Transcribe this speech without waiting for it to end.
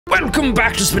Welcome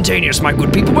back to Spentaneous, my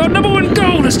good people. Our #1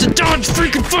 goal is to dodge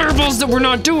freaking fireballs that we're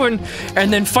not doing,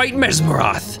 and then fight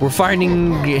Mesmeroth. We're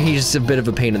finding he's a bit of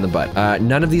a pain in the butt.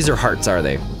 None of these are hearts, are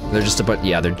they? They're just a bunch.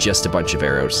 Yeah, they're just a bunch of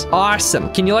arrows.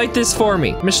 Awesome. Can you light this for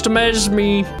me, Mr.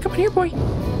 Mesme? Come on here, boy.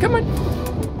 Come on.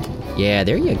 Yeah,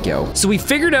 there you go. So we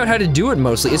figured out how to do it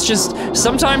mostly. It's just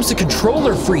sometimes the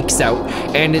controller freaks out,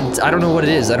 and I don't know what it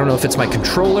is. I don't know if it's my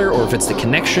controller or if it's the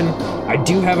connection. I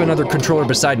do have another controller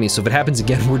beside me, so if it happens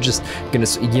again, we're just gonna,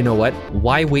 you know what?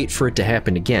 Why wait for it to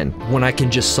happen again when I can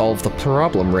just solve the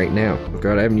problem right now? Oh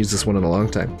God, I haven't used this one in a long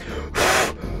time.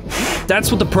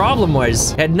 That's what the problem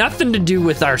was. It had nothing to do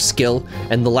with our skill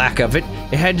and the lack of it.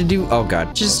 It had to do, oh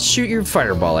God, just shoot your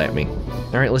fireball at me.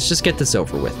 All right, let's just get this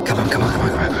over with. Come on, come on, come on,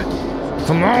 come on, come on.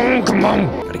 Come on, come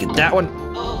on. Gotta get that one.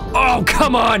 Oh,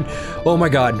 come on. Oh my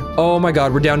God. Oh my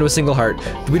God, we're down to a single heart.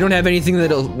 We don't have anything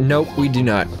that'll, nope, we do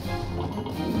not.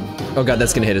 Oh God,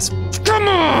 that's gonna hit us. Come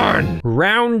on.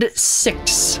 Round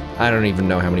 6. I don't even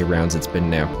know how many rounds it's been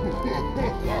now.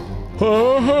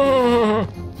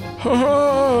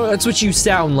 That's what you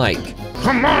sound like.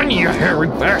 Come on, you hairy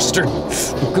bastard.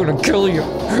 I'm gonna kill you.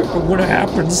 What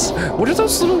happens? What are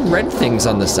those little red things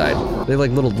on the side? Are they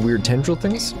like little weird tendril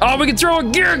things? Oh, we can throw a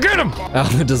gear, get him! Oh,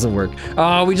 that doesn't work.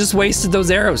 Oh, we just wasted those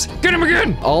arrows. Get him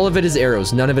again! All of it is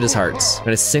arrows, none of it is hearts. And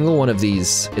a single one of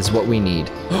these is what we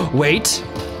need. Wait.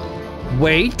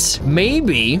 Wait,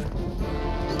 maybe.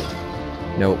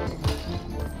 Nope.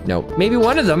 Nope, maybe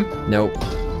one of them. Nope.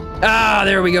 Ah,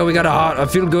 there we go, we got a heart. I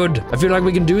feel good. I feel like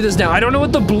we can do this now. I don't know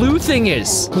what the blue thing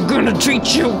is. I'm gonna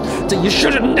teach you that you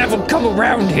should have never come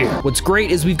around here. What's great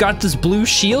is we've got this blue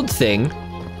shield thing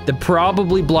that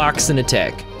probably blocks an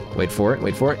attack. Wait for it,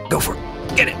 wait for it. Go for it,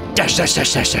 get it. Dash, dash,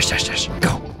 dash, dash, dash, dash, dash.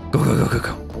 Go, go, go, go, go,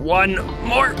 go. One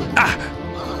more, ah.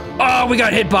 Oh, we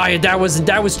got hit by it, that was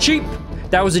cheap.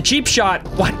 That was a cheap shot.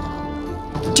 1,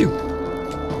 2,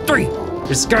 3.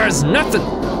 This guy's nothing.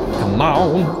 Come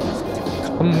on.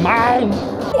 Come on!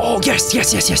 Oh, yes,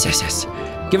 yes, yes, yes, yes, yes.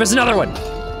 Give us another one.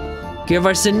 Give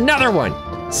us another one.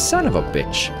 Son of a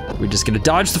bitch. We're just gonna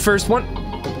dodge the first one.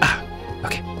 Ah,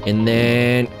 okay. And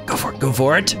then go for it, go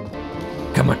for it.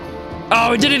 Come on.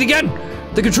 Oh, we did it again.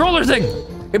 The controller thing.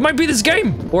 It might be this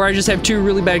game. Or I just have 2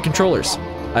 really bad controllers.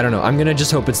 I don't know, I'm gonna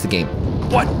just hope it's the game.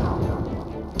 1,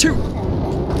 2,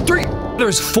 3.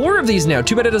 There's 4 of these now.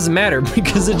 Too bad it doesn't matter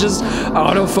because it just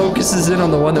auto-focuses in on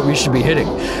the one that we should be hitting.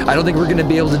 I don't think we're gonna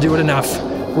be able to do it enough.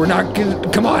 We're not gonna,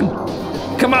 come on.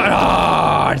 Come on,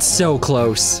 ah, it's so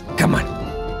close. Come on.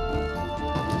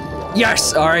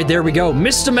 Yes, all right, there we go.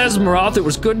 Mr. Mesmeroth, it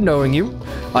was good knowing you.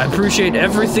 I appreciate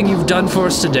everything you've done for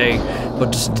us today,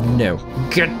 but just, no,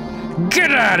 get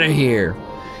out of here.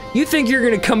 You think you're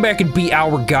gonna come back and be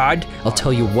our god? I'll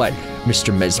tell you what,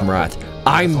 Mr. Mesmeroth,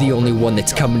 I'm the only one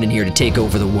that's coming in here to take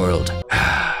over the world.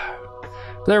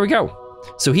 There we go.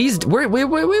 So he's, wait. Where'd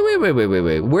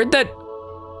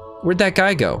that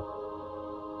guy go?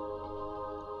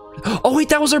 Oh wait,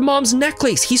 that was our mom's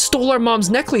necklace. He stole our mom's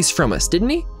necklace from us, didn't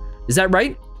he? Is that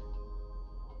right?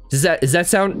 Does that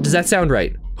sound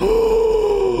right?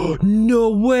 No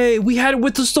way, we had it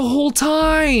with us the whole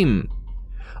time.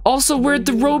 Also, where'd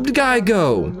the robed guy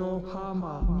go?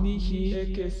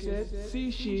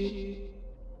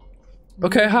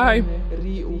 Okay, hi.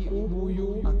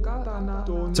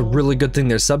 It's a really good thing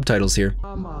there's subtitles here.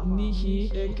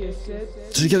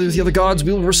 Together with the other gods,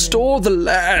 we'll restore the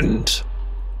land.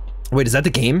 Wait, is that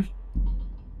the game?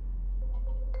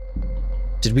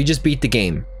 Did we just beat the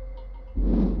game?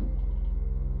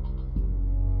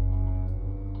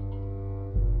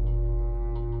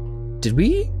 Did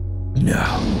we?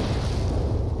 No.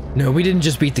 No, we didn't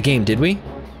just beat the game, did we?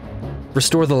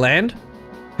 Restore the land?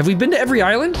 Have we been to every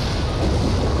island?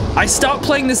 I stopped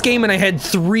playing this game and I had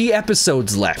 3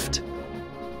 episodes left.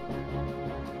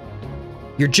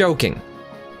 You're joking.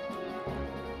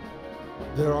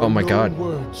 There are no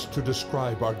words to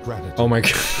describe our gratitude. Oh my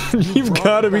God, you've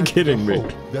got to be kidding me.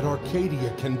 That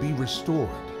Arcadia can be restored.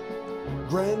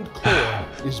 Grand Core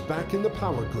is back in the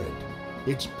power grid.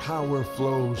 Its power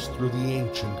flows through the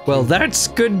ancient. Well, that's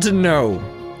good to know.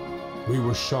 We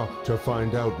were shocked to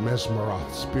find out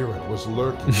Mesmeroth's spirit was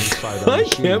lurking inside our I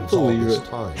can't believe it.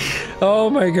 Time. Oh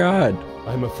my God.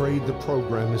 I'm afraid the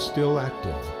program is still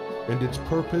active, and its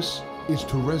purpose is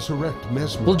to resurrect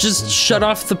Mesmeroth. We'll just shut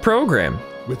off the program.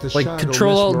 With the like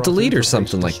Control Alt Delete or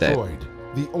something like that.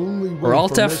 The only way or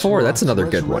Alt F4, that's another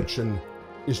good one.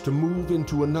 Is to move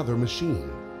into another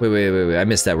machine. Wait, I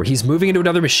missed that. Where he's moving into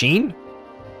another machine?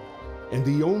 And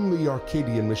the only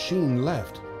Arcadian machine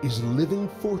left is Living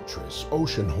Fortress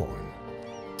Oceanhorn.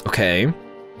 Okay.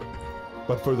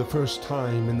 But for the first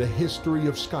time in the history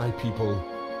of Sky People,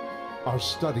 Our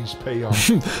studies pay off.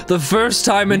 The first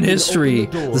time in history,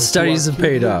 the studies have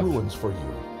paid off. Ruins for you.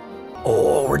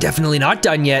 Oh, we're definitely not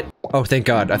done yet. Oh, thank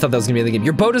God. I thought that was gonna be the game.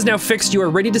 Your boat is now fixed. You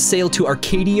are ready to sail to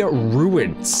Arcadia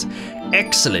Ruins.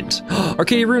 Excellent.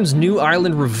 Arcadia Ruins, new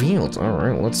island revealed. All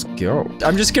right, let's go.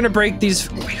 I'm just gonna break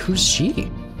these. Wait, who's she?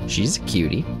 She's a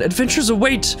cutie. Adventures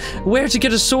await. Where to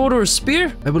get a sword or a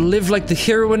spear? I will live like the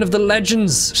heroine of the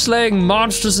legends, slaying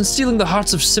monsters and stealing the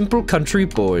hearts of simple country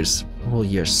boys. Well,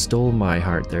 you stole my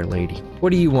heart there, lady.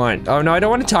 What do you want? Oh, no, I don't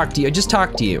want to talk to you. I just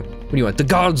talked to you. What do you want? The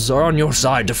gods are on your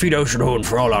side. Defeat Oceanhorn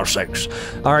for all our sakes.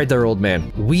 All right there, old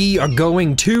man. We are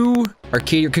going to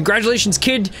Arcadia. Congratulations,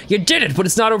 kid. You did it, but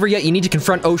it's not over yet. You need to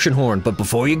confront Oceanhorn. But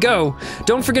before you go,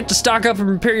 don't forget to stock up and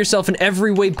prepare yourself in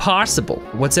every way possible.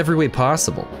 What's every way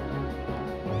possible?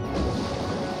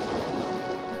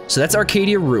 So that's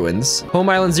Arcadia Ruins. Home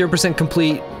Island 0%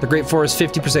 complete. The Great Forest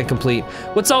 50% complete.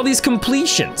 What's all these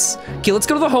completions? Okay, let's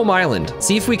go to the Home Island.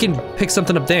 See if we can pick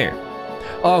something up there.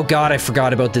 Oh God, I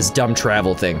forgot about this dumb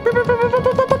travel thing.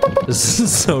 This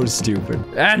is so stupid.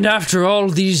 And after all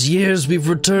these years, we've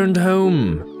returned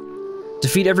home.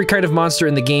 Defeat every kind of monster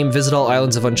in the game. Visit all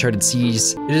islands of Uncharted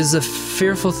Seas. It is a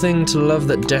fearful thing to love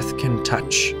that death can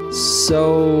touch.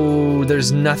 So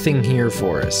there's nothing here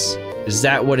for us. Is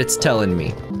that what it's telling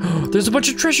me? There's a bunch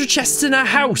of treasure chests in a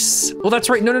house. Well, that's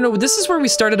right. No. This is where we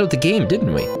started out the game,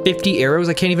 didn't we? 50 arrows.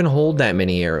 I can't even hold that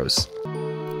many arrows.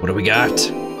 What do we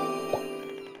got?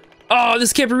 Oh,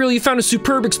 this can't be real. You found a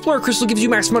superb explorer crystal, gives you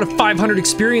max amount of 500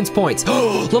 experience points.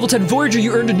 Level 10 Voyager,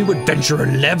 you earned a new adventurer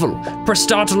level. Press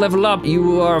start to level up.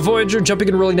 You are a Voyager. Jumping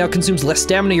and rolling now consumes less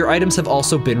stamina. Your items have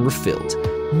also been refilled.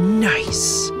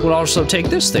 Nice. We'll also take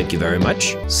this, thank you very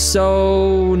much.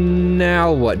 So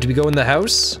now what? Do we go in the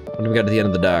house? What do we got at the end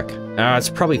of the dock? It's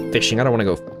probably fishing. I don't want to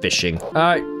go fishing.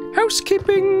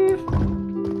 Housekeeping.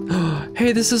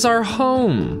 Hey, this is our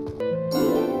home.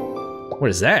 What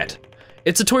is that?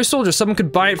 It's a toy soldier. Someone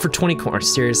could buy it for 20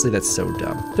 coins. Seriously, that's so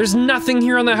dumb. There's nothing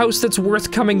here on the house that's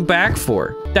worth coming back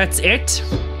for. That's it?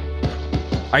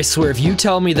 I swear, if you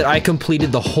tell me that I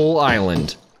completed the whole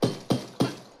island,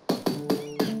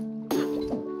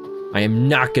 I am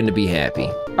not gonna be happy.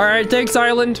 All right, thanks,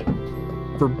 island,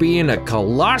 for being a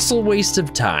colossal waste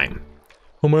of time.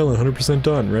 Home Island, 100%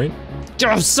 done, right?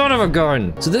 Oh, son of a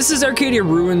gun. So this is Arcadia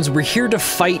Ruins. We're here to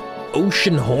fight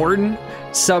Oceanhorn.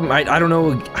 I don't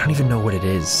know, I don't even know what it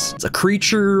is. It's a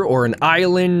creature or an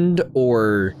island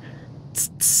or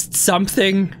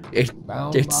something. It's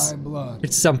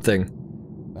something.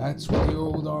 That's what the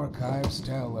old archives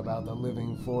tell about the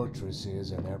living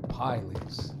fortresses and their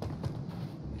pilots.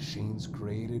 Machines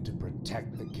created to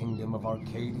protect the kingdom of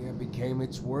Arcadia became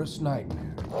its worst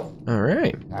nightmare. All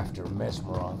right. After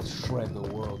Mesmeroth shred the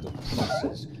world to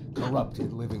pieces,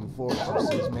 corrupted living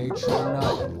fortresses made sure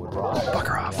nothing would rise.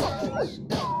 Bugger off.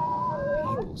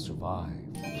 People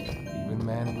survived, even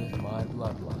men with my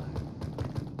bloodline.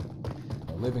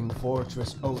 The living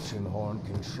fortress Oceanhorn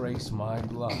can trace my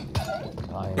blood.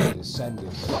 I am a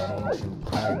descendant of an ancient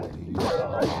pirate who used to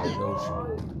operate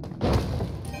Oceanhorn.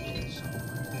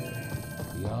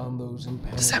 Beyond those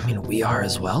does that mean we are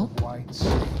as well? Thousands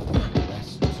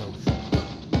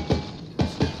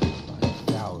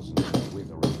of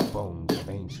withering bones of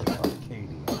ancient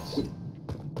Arcadians. The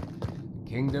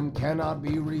kingdom cannot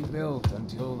be rebuilt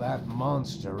until that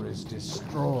monster is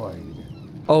destroyed.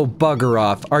 Oh, bugger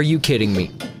off. Are you kidding me?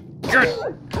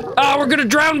 Oh, we're gonna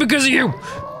drown because of you!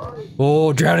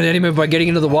 Oh, drown an enemy by getting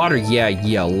into the water. Yeah,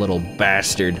 you little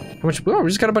bastard. How much? Oh, we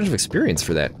just got a bunch of experience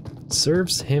for that.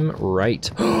 Serves him right.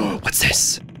 What's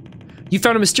this? You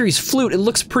found a mysterious flute. It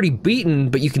looks pretty beaten,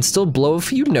 but you can still blow a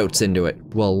few notes into it.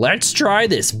 Well, let's try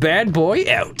this bad boy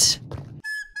out.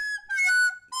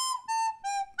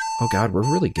 Oh God, we're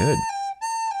really good.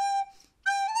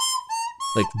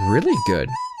 Like, really good.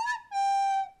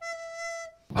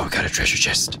 Oh, got a treasure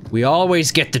chest. We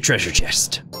always get the treasure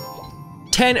chest.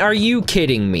 10, are you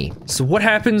kidding me? So what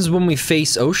happens when we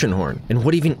face Oceanhorn? And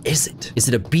what even is it? Is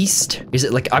it a beast? Is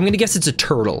it like, I'm gonna guess it's a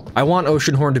turtle. I want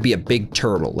Oceanhorn to be a big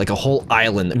turtle, like a whole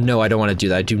island. No, I don't wanna do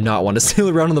that. I do not wanna sail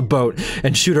around on the boat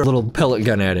and shoot our little pellet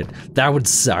gun at it. That would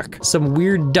suck. Some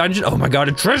weird dungeon. Oh my God,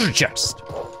 a treasure chest.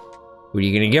 What are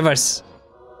you gonna give us?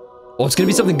 Oh, it's gonna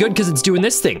be something good because it's doing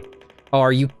this thing. Oh,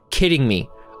 are you kidding me?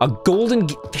 A golden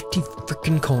 50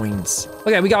 freaking coins.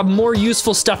 Okay, we got more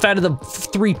useful stuff out of the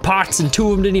 3 pots and 2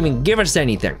 of them didn't even give us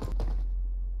anything.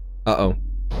 Uh-oh.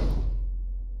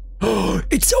 Oh,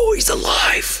 it's always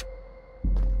alive.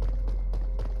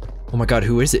 Oh my God,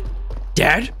 who is it?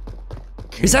 Dad?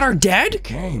 Is that our dad?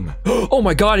 Came. Oh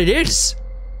my God, it is.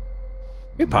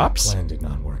 Hey, Pops. My plan did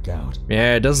not work out.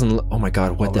 Yeah, it doesn't, oh my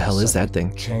God, what the hell is that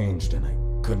thing? Changed and I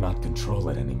could not control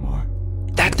it anymore.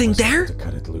 That thing there? To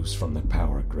cut it loose from the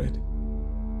power grid.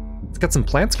 It's got some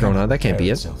plants growing on. That can't be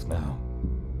it. Now.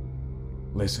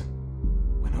 Listen,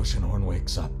 when Oceanhorn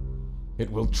wakes up, it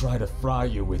will try to fry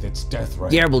you with its death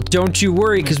ray. Yeah, well, don't you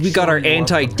worry, because we got our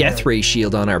anti-death ray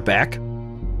shield on our back.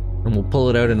 And we'll pull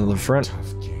it out into the front.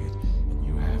 Tough kid, and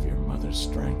you have your mother's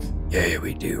strength. Yeah,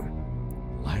 we do.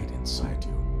 Light inside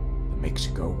you that makes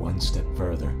you go one step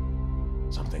further.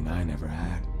 Something I never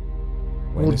had.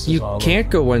 When Well, this is you all can't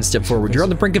over, go one step we shall forward. You're on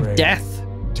the visit brink her of grave. death.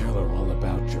 Tell her all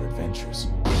about your adventures.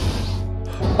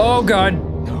 Oh, God.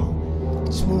 No,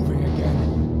 it's moving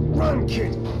again. Run,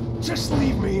 kid. Just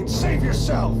leave me and save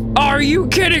yourself. Are you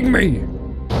kidding me?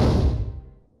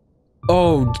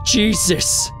 Oh,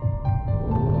 Jesus.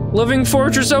 Living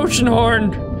Fortress Oceanhorn.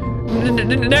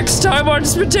 Next time on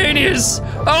Spentaneous.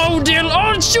 Oh, dear.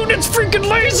 Oh, shoot, it's freaking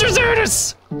lasers at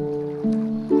us.